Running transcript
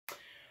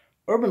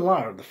Urban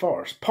Liar, The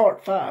Farce,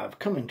 Part 5,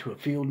 coming to a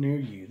field near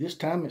you. This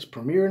time it's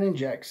premiering in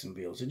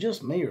Jacksonville. Is it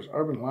just me, or does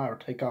Urban Liar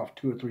take off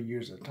 2 or 3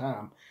 years at a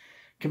time,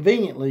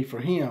 conveniently for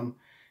him,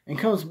 and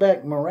comes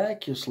back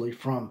miraculously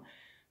from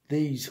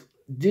these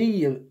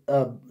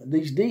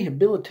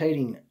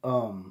debilitating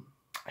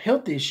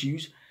health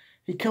issues?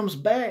 He comes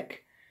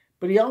back,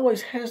 but he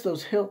always has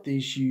those health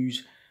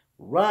issues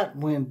right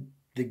when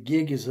the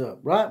gig is up,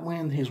 right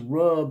when his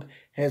rub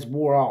has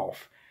wore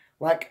off,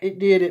 like it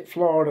did at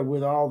Florida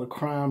with all the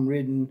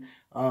crime-ridden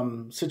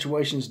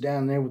situations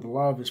down there with a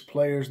lot of his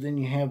players. Then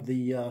you have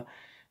the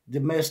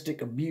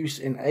domestic abuse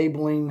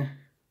enabling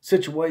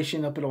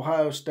situation up at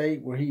Ohio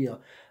State where he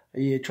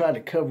tried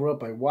to cover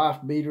up a wife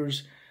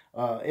beater's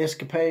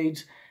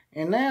escapades.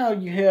 And now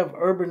you have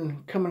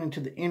Urban coming into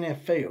the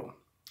NFL.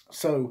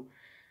 So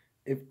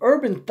if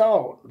Urban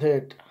thought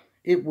that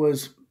it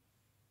was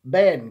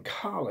bad in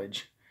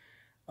college,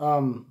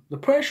 the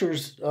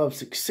pressures of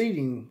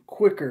succeeding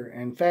quicker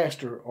and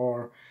faster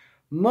are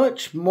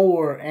much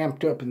more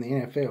amped up in the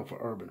NFL for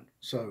Urban.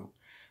 So,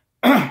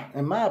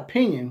 in my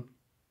opinion,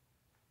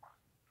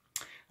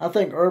 I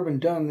think Urban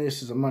done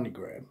this as a money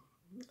grab.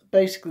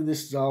 Basically,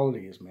 this is all it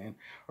is, man.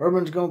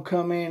 Urban's going to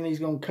come in, he's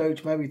going to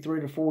coach maybe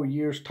 3 to 4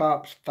 years,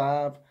 tops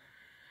 5,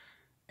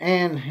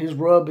 and his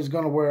rub is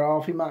going to wear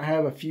off. He might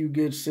have a few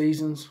good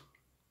seasons,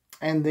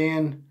 and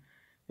then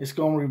it's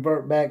going to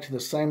revert back to the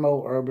same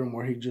old Urban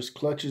where he just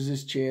clutches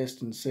his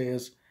chest and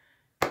says,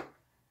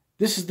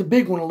 "This is the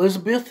big one,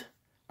 Elizabeth.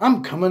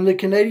 I'm coming to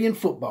Canadian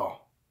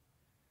football."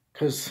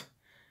 Because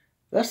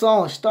that's the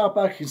only stop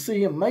I can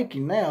see him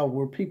making now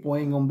where people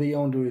ain't going to be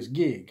onto his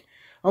gig,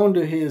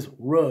 onto his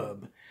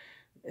rub,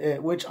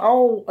 which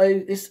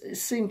it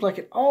seems like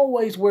it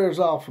always wears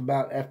off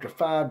about after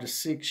 5 to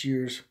 6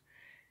 years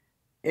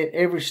at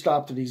every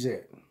stop that he's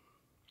at.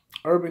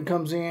 Urban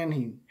comes in,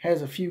 he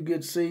has a few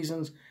good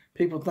seasons.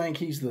 People think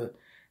he's the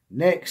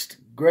next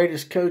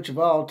greatest coach of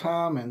all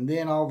time, and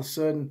then all of a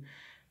sudden,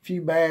 a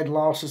few bad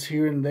losses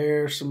here and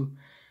there, some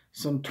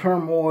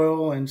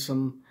turmoil and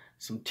some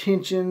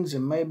tensions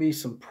and maybe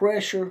some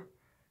pressure,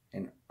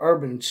 and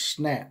Urban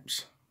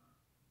snaps.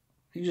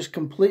 He just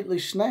completely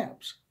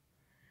snaps.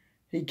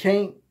 He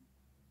cannot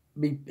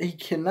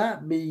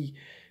be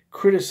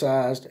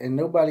criticized, and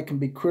nobody can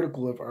be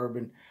critical of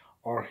Urban,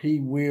 or he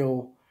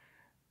will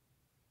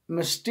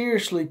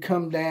mysteriously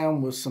come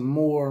down with some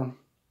more,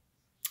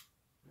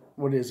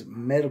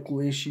 medical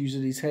issues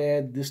that he's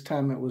had. This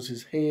time it was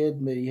his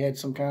head, but he had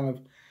some kind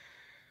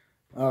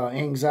of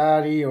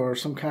anxiety or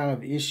some kind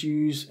of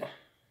issues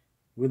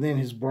within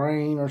his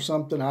brain or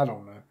something. I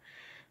don't know.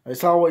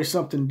 It's always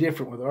something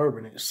different with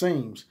Urban, it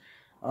seems.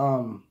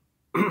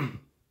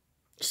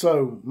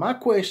 So my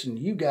question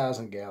to you guys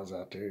and gals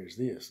out there is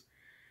this.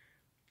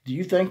 Do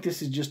you think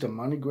this is just a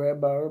money grab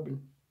by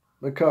Urban?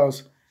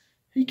 Because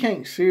he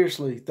can't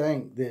seriously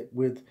think that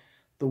with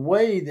the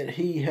way that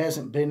he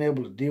hasn't been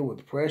able to deal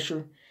with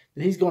pressure,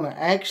 that he's going to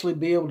actually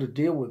be able to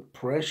deal with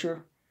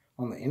pressure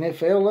on the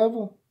NFL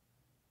level.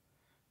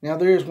 Now,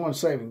 there is one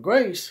saving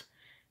grace.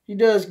 He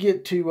does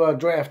get to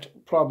draft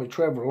probably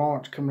Trevor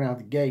Lawrence coming out of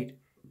the gate.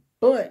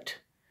 But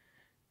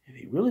if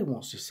he really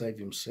wants to save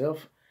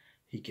himself,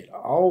 he could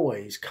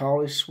always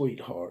call his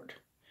sweetheart.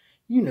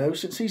 You know,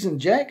 since he's in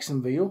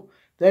Jacksonville,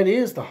 that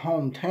is the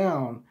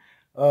hometown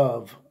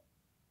of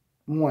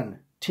one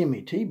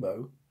Timmy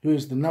Tebow, who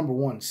is the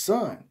 #1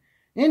 son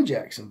in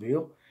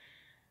Jacksonville,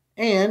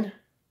 and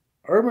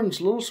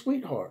Urban's little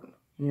sweetheart,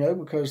 you know,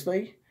 because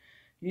they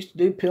used to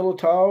do pillow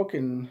talk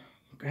and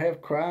have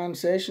crying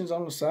sessions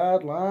on the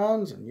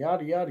sidelines and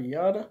yada, yada,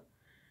 yada.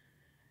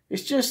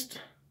 It's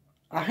just,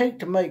 I hate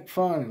to make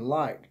fun and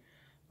light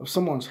of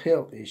someone's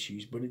health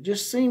issues, but it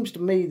just seems to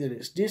me that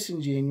it's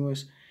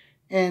disingenuous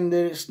and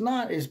that it's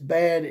not as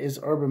bad as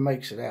Urban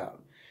makes it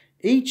out.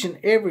 Each and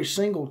every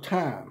single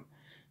time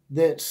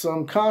that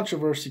some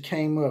controversy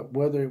came up,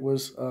 whether it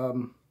was a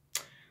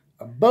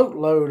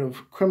boatload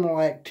of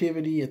criminal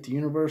activity at the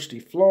University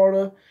of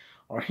Florida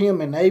or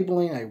him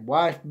enabling a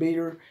wife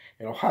beater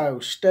at Ohio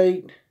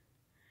State,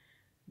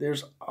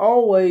 there's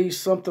always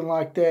something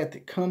like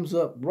that comes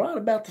up right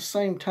about the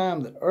same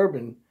time that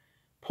Urban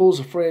pulls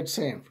a Fred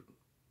Sanford.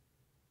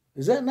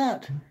 Is that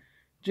not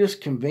just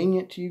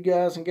convenient to you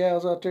guys and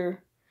gals out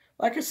there?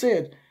 Like I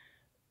said,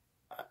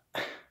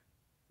 a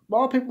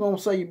lot of people are going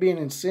to say you're being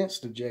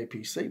insensitive,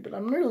 JPC, but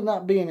I'm really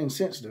not being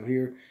insensitive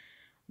here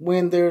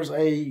when there's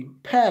a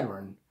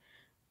pattern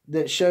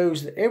that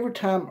shows that every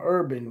time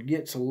Urban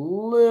gets a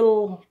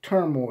little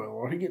turmoil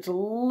or he gets a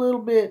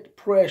little bit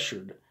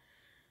pressured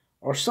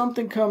or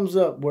something comes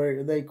up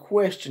where they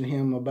question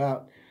him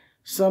about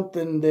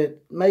something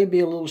that may be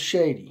a little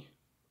shady,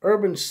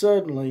 Urban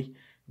suddenly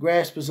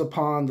grasps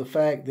upon the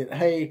fact that,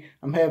 hey,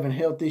 I'm having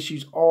health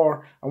issues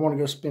or I want to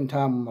go spend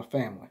time with my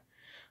family.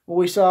 Well,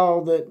 we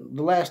saw that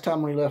the last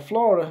time when he left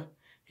Florida,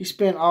 he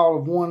spent all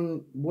of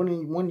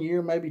one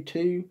year, maybe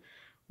 2,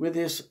 with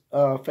his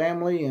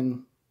family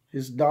and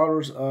his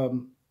daughter's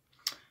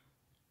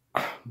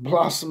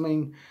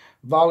blossoming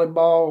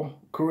volleyball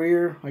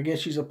career. I guess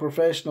she's a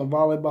professional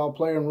volleyball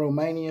player in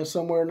Romania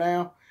somewhere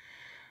now.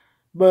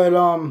 But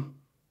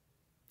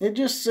it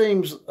just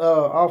seems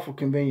awful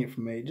convenient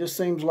for me. It just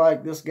seems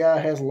like this guy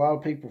has a lot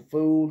of people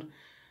fooled.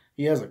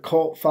 He has a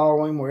cult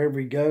following wherever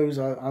he goes.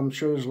 I'm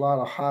sure there's a lot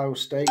of Ohio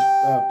State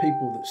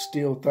people that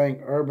still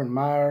think Urban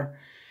Meyer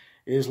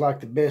is like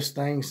the best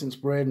thing since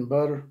bread and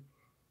butter.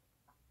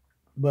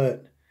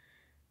 But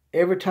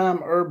every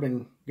time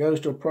Urban goes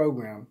to a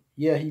program,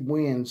 yeah, he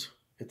wins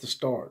at the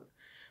start.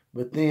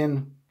 But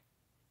then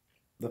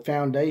the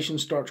foundation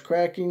starts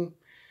cracking.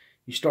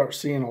 You start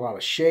seeing a lot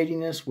of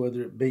shadiness,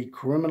 whether it be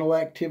criminal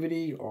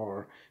activity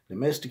or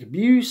domestic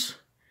abuse.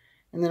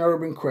 And then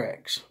Urban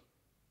cracks.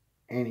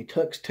 And he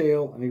tucks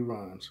tail and he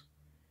runs.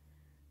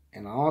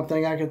 And the only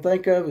thing I can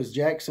think of is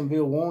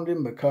Jacksonville wanted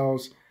him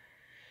because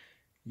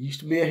he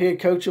used to be a head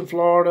coach in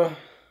Florida.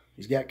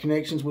 He's got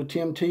connections with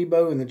Tim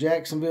Tebow in the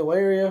Jacksonville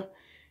area.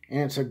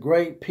 And it's a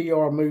great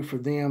PR move for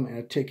them and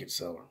a ticket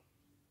seller.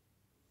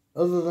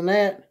 Other than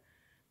that,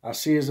 I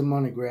see it as a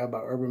money grab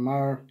by Urban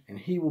Meyer, and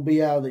he will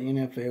be out of the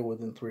NFL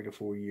within 3 to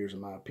 4 years, in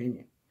my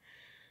opinion.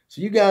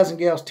 So you guys and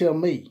gals tell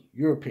me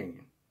your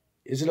opinion.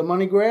 Is it a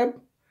money grab?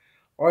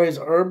 Or is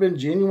Urban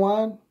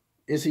genuine?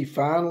 Is he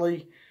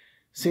finally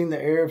seen the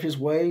error of his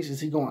ways?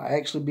 Is he going to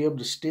actually be able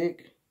to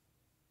stick?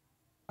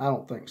 I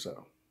don't think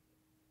so.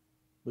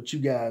 But you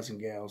guys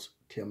and gals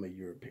tell me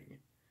your opinion.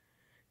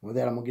 With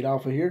that, I'm going to get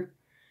off of here.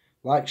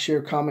 Like,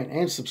 share, comment,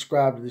 and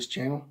subscribe to this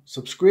channel.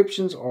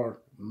 Subscriptions are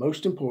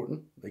most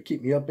important. They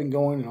keep me up and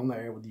going and on the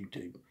air with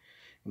YouTube.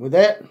 And with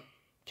that,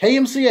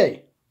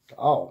 KMCA to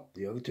all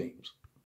the other teams.